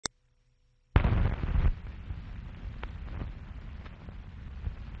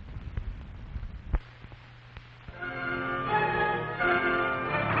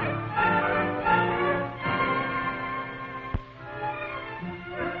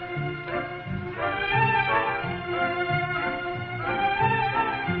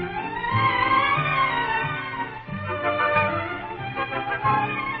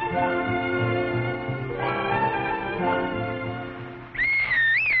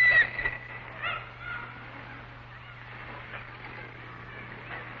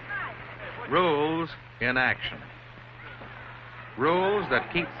Rules in action. Rules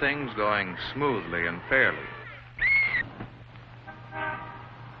that keep things going smoothly and fairly.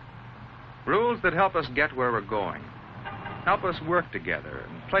 Rules that help us get where we're going. Help us work together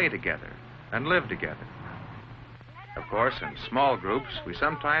and play together and live together. Of course, in small groups, we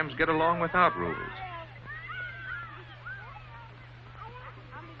sometimes get along without rules.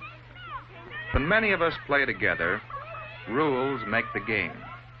 When many of us play together, rules make the game.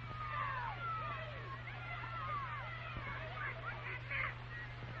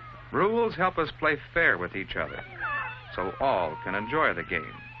 Rules help us play fair with each other, so all can enjoy the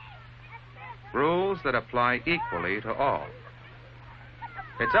game. Rules that apply equally to all.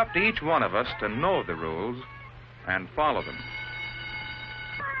 It's up to each one of us to know the rules and follow them.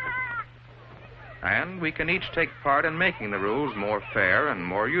 And we can each take part in making the rules more fair and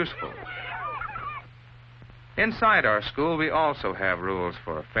more useful. Inside our school, we also have rules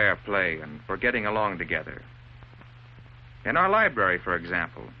for fair play and for getting along together. In our library, for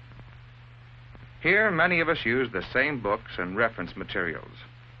example, here many of us use the same books and reference materials.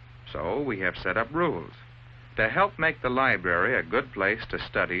 So we have set up rules to help make the library a good place to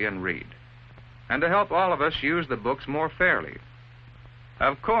study and read, and to help all of us use the books more fairly.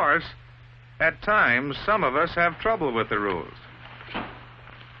 Of course, at times, some of us have trouble with the rules.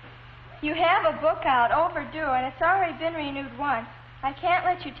 You have a book out, overdue, and it's already been renewed once. I can't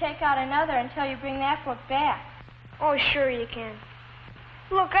let you take out another until you bring that book back. Oh, sure you can.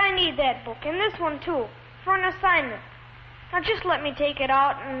 Look, I need that book, and this one, too, for an assignment. Now, just let me take it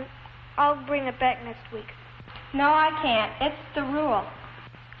out, and I'll bring it back next week. No, I can't. It's the rule.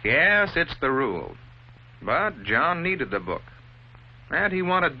 Yes, it's the rule. But John needed the book, and he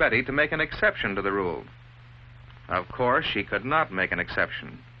wanted Betty to make an exception to the rule. Of course, she could not make an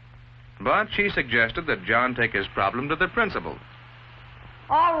exception, but she suggested that John take his problem to the principal.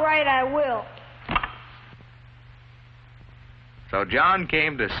 All right, I will. So John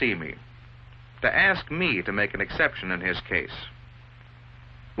came to see me, to ask me to make an exception in his case.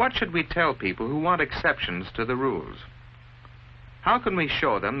 What should we tell people who want exceptions to the rules? How can we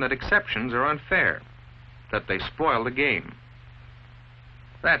show them that exceptions are unfair, that they spoil the game?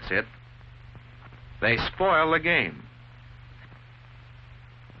 That's it. They spoil the game.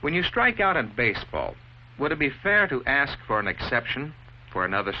 When you strike out in baseball, would it be fair to ask for an exception for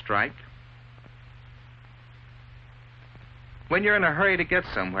another strike? When you're in a hurry to get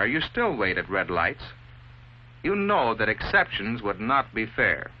somewhere, you still wait at red lights. You know that exceptions would not be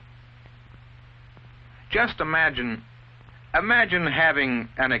fair. Just imagine having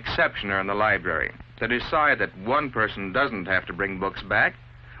an exceptioner in the library to decide that one person doesn't have to bring books back,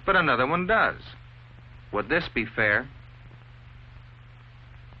 but another one does. Would this be fair?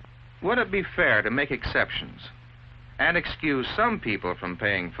 Would it be fair to make exceptions and excuse some people from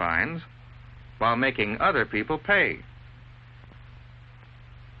paying fines while making other people pay?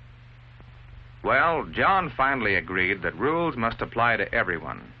 Well, John finally agreed that rules must apply to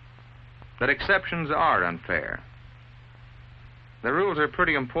everyone, that exceptions are unfair. The rules are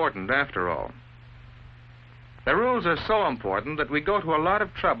pretty important after all. The rules are so important that we go to a lot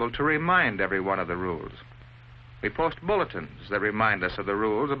of trouble to remind everyone of the rules. We post bulletins that remind us of the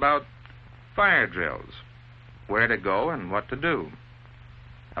rules about fire drills, where to go and what to do,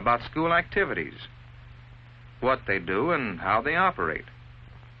 about school activities, what they do and how they operate,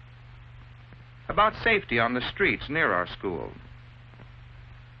 about safety on the streets near our school,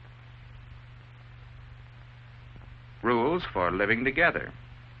 rules for living together.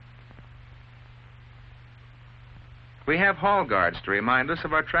 We have hall guards to remind us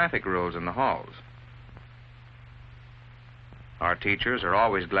of our traffic rules in the halls. Our teachers are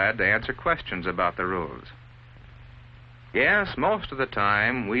always glad to answer questions about the rules. Yes, most of the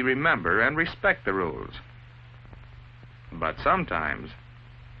time we remember and respect the rules. But sometimes,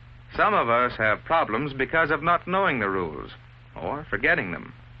 some of us have problems because of not knowing the rules or forgetting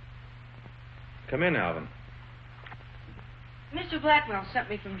them. Come in, Alvin. Mr. Blackwell sent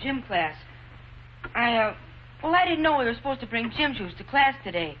me from gym class. I didn't know we were supposed to bring gym shoes to class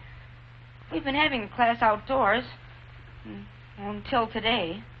today. We've been having class outdoors until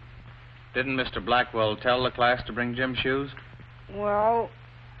today. Didn't Mr. Blackwell tell the class to bring gym shoes? Well,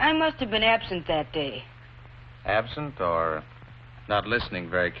 I must have been absent that day. Absent or not listening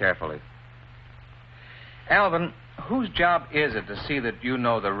very carefully? Alvin, whose job is it to see that you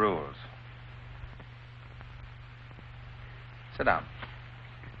know the rules? Sit down.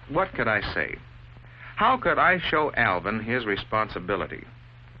 What could I say? How could I show Alvin his responsibility?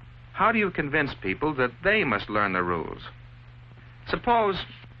 How do you convince people that they must learn the rules? Suppose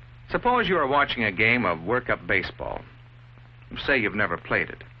you are watching a game of work-up baseball. Say you've never played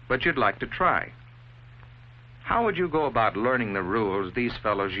it, but you'd like to try. How would you go about learning the rules these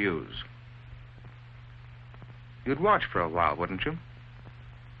fellows use? You'd watch for a while, wouldn't you?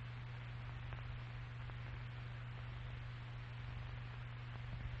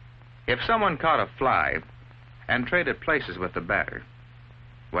 If someone caught a fly and traded places with the batter,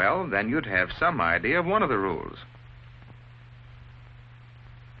 well, then you'd have some idea of one of the rules.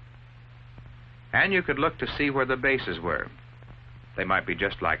 And you could look to see where the bases were. They might be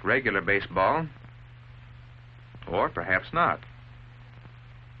just like regular baseball, or perhaps not.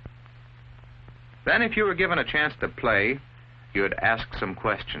 Then if you were given a chance to play, you'd ask some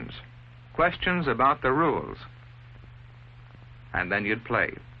questions. Questions about the rules. And then you'd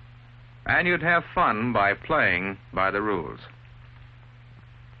play. And you'd have fun by playing by the rules.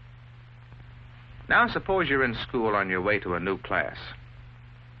 Now suppose you're in school on your way to a new class.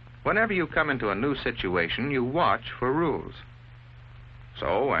 Whenever you come into a new situation, you watch for rules.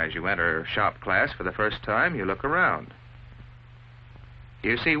 So, as you enter shop class for the first time, you look around.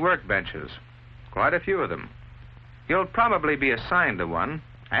 You see workbenches, quite a few of them. You'll probably be assigned to one,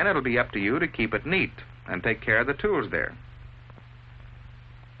 and it'll be up to you to keep it neat and take care of the tools there.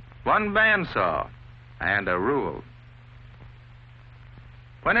 One bandsaw and a rule.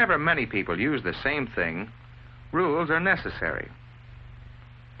 Whenever many people use the same thing, rules are necessary.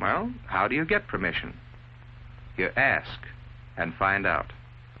 Well, how do you get permission? You ask and find out.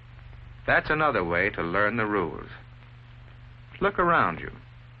 That's another way to learn the rules. Look around you.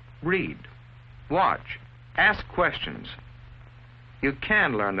 Read. Watch. Ask questions. You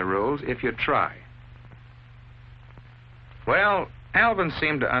can learn the rules if you try. Well, Alvin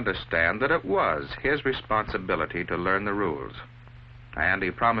seemed to understand that it was his responsibility to learn the rules, and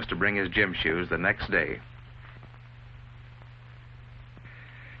he promised to bring his gym shoes the next day.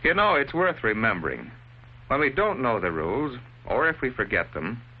 You know, it's worth remembering. When we don't know the rules, or if we forget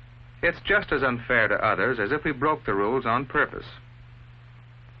them, it's just as unfair to others as if we broke the rules on purpose.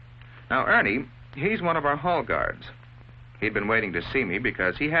 Now, Ernie, he's one of our hall guards. He'd been waiting to see me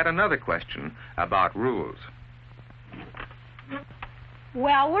because he had another question about rules.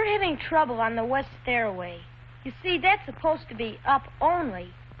 Well, we're having trouble on the west stairway. You see, that's supposed to be up only.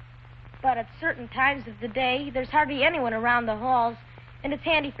 But at certain times of the day, there's hardly anyone around the halls, and it's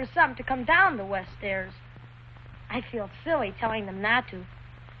handy for some to come down the west stairs. I feel silly telling them not to,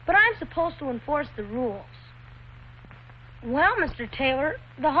 but I'm supposed to enforce the rules. Well, Mr. Taylor,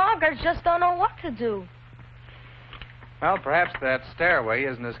 the hall guards just don't know what to do. Well, perhaps that stairway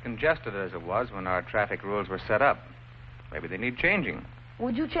isn't as congested as it was when our traffic rules were set up. Maybe they need changing.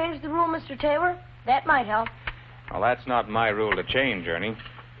 Would you change the rule, Mr. Taylor? That might help. Well, that's not my rule to change, Ernie.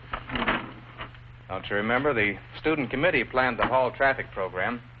 Don't you remember, the student committee planned the hall traffic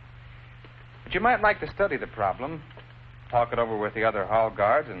program? But you might like to study the problem, talk it over with the other hall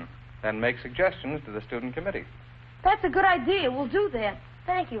guards, and then make suggestions to the student committee. That's a good idea. We'll do that.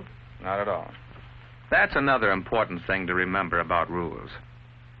 Thank you. Not at all. That's another important thing to remember about rules.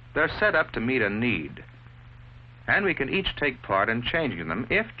 They're set up to meet a need, and we can each take part in changing them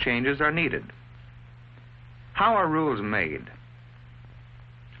if changes are needed. How are rules made?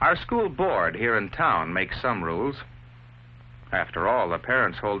 Our school board here in town makes some rules. After all, the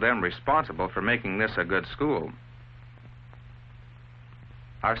parents hold them responsible for making this a good school.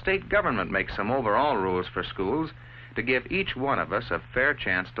 Our state government makes some overall rules for schools to give each one of us a fair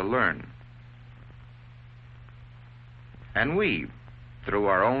chance to learn. And we, through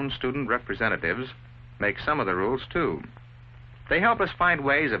our own student representatives, make some of the rules too. They help us find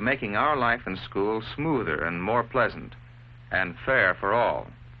ways of making our life in school smoother and more pleasant and fair for all.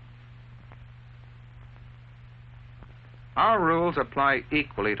 Our rules apply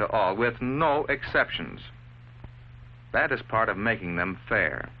equally to all, with no exceptions. That is part of making them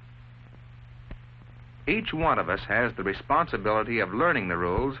fair. Each one of us has the responsibility of learning the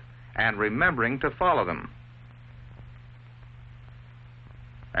rules and remembering to follow them.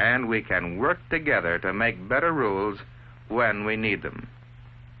 And we can work together to make better rules when we need them,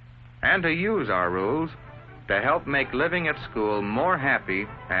 and to use our rules to help make living at school more happy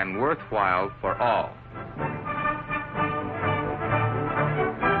and worthwhile for all.